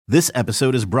This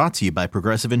episode is brought to you by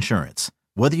Progressive Insurance.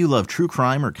 Whether you love true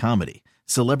crime or comedy,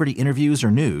 celebrity interviews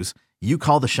or news, you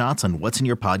call the shots on what's in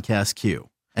your podcast queue.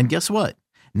 And guess what?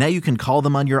 Now you can call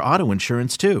them on your auto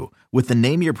insurance too with the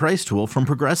Name Your Price tool from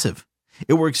Progressive.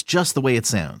 It works just the way it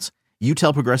sounds. You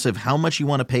tell Progressive how much you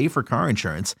want to pay for car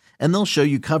insurance, and they'll show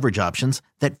you coverage options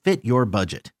that fit your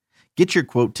budget. Get your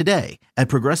quote today at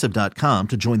Progressive.com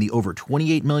to join the over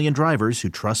 28 million drivers who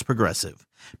trust Progressive.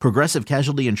 Progressive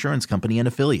Casualty Insurance Company and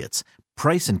Affiliates.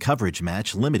 Price and coverage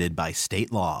match limited by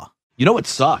state law. You know what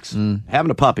sucks?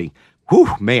 Having a puppy.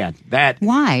 Whew, man.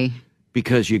 Why?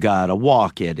 Because you got to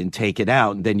walk it and take it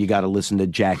out, and then you got to listen to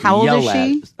Jackie How old yell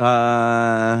is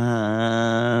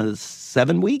at.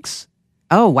 7 weeks?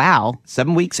 Oh, wow.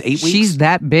 7 weeks, 8 weeks? She's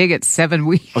that big at 7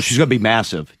 weeks. Oh, she's going to be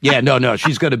massive. Yeah, no,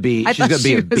 she's going to be I she's going to be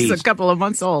she a beast. was a couple of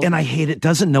months old. And I hate it.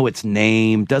 Doesn't know its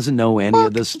name, doesn't know any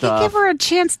of this stuff. Give her a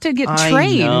chance to get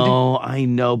trained. I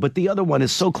know, but the other one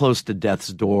is so close to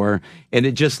death's door, and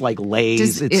it just like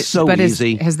lays. It's so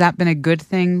easy. Has that been a good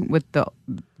thing with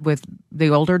the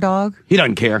older dog? He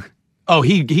doesn't care. Oh,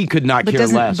 he could not care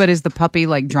less. But is the puppy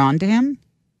like drawn to him?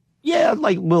 Yeah,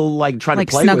 we'll try to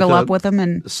play snuggle up with him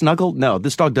and snuggle. No,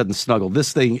 this dog doesn't snuggle.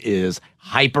 This thing is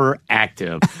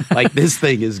hyperactive. This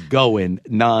thing is going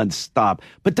nonstop,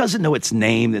 but doesn't know its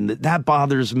name, and that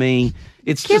bothers me.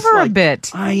 It's give just her a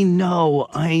bit. I know,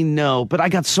 but I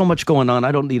got so much going on.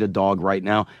 I don't need a dog right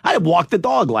now. I walked the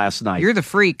dog last night. You're the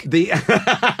freak.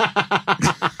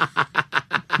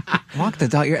 Walk the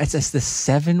dog. It's just the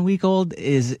 7-week-old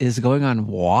is going on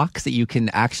walks that you can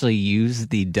actually use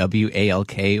the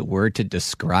WALK word to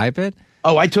describe it.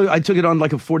 Oh, I took it on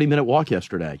like a 40-minute walk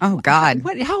yesterday. Oh God!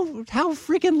 How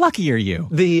freaking lucky are you?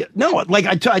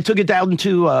 I took it down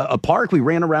to a park. We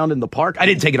ran around in the park. I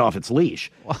didn't take it off its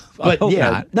leash, but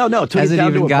yeah, not. no. Has it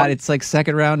even got its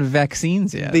second round of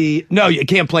vaccines yet? No, you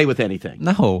can't play with anything.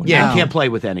 You can't play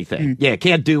with anything. Yeah,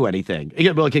 can't do anything.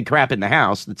 You can crap in the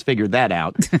house. Let's figure that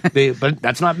out. But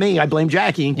that's not me. I blame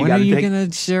Jackie. When are you going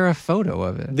to share a photo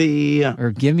of it? Or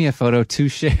give me a photo to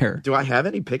share? Do I have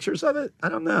any pictures of it? I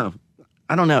don't know.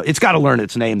 It's got to learn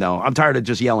its name, though. I'm tired of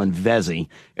just yelling Vezzy,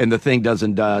 and the thing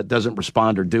doesn't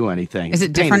respond or do anything. Is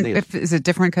it different? Is it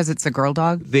different because it's a girl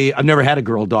dog? I've never had a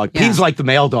girl dog. Yeah. Pete's like the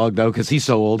male dog, though, because he's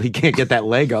so old he can't get that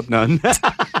leg up none.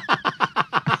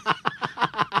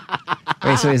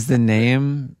 Wait, so is the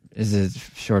name? Is it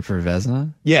short for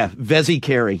Vesna? Yeah, Vezzy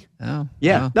Carey. Oh,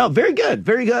 yeah. Wow. No, very good,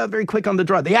 very quick on the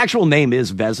draw. The actual name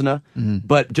is Vesna,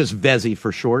 but just Vezzy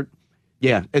for short.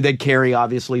 Yeah, and then Carey,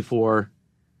 obviously for.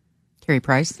 Carey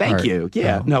Price. Thank you.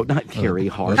 Yeah. No, not Carey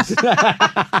Hart.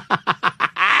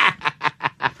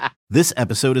 This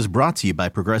episode is brought to you by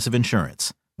Progressive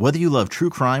Insurance. Whether you love true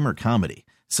crime or comedy,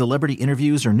 celebrity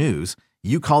interviews or news,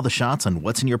 you call the shots on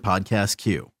what's in your podcast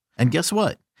queue. And guess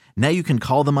what? Now you can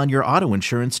call them on your auto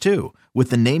insurance too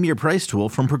with the Name Your Price tool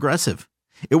from Progressive.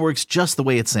 It works just the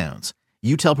way it sounds.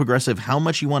 You tell Progressive how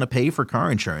much you want to pay for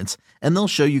car insurance, and they'll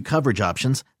show you coverage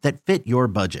options that fit your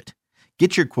budget.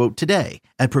 Get your quote today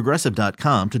at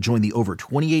Progressive.com to join the over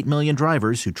 28 million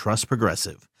drivers who trust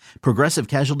Progressive. Progressive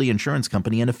Casualty Insurance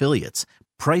Company and Affiliates.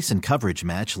 Price and coverage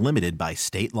match limited by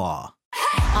state law.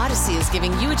 Odyssey is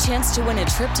giving you a chance to win a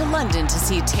trip to London to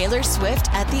see Taylor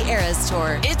Swift at the Eras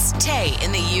Tour. It's Tay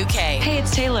in the UK. Hey,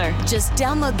 it's Taylor. Just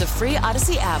download the free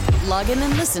Odyssey app, log in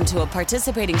and listen to a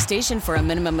participating station for a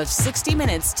minimum of 60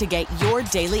 minutes to get your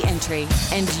daily entry.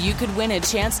 And you could win a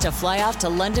chance to fly off to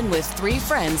London with 3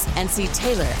 friends and see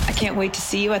Taylor. I can't wait to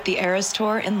see you at the Eras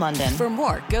Tour in London. For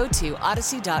more, go to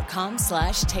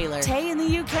odyssey.com/Taylor. Tay in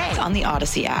the UK. It's on the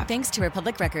Odyssey app. Thanks to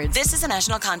Republic Records. This is a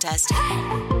national contest.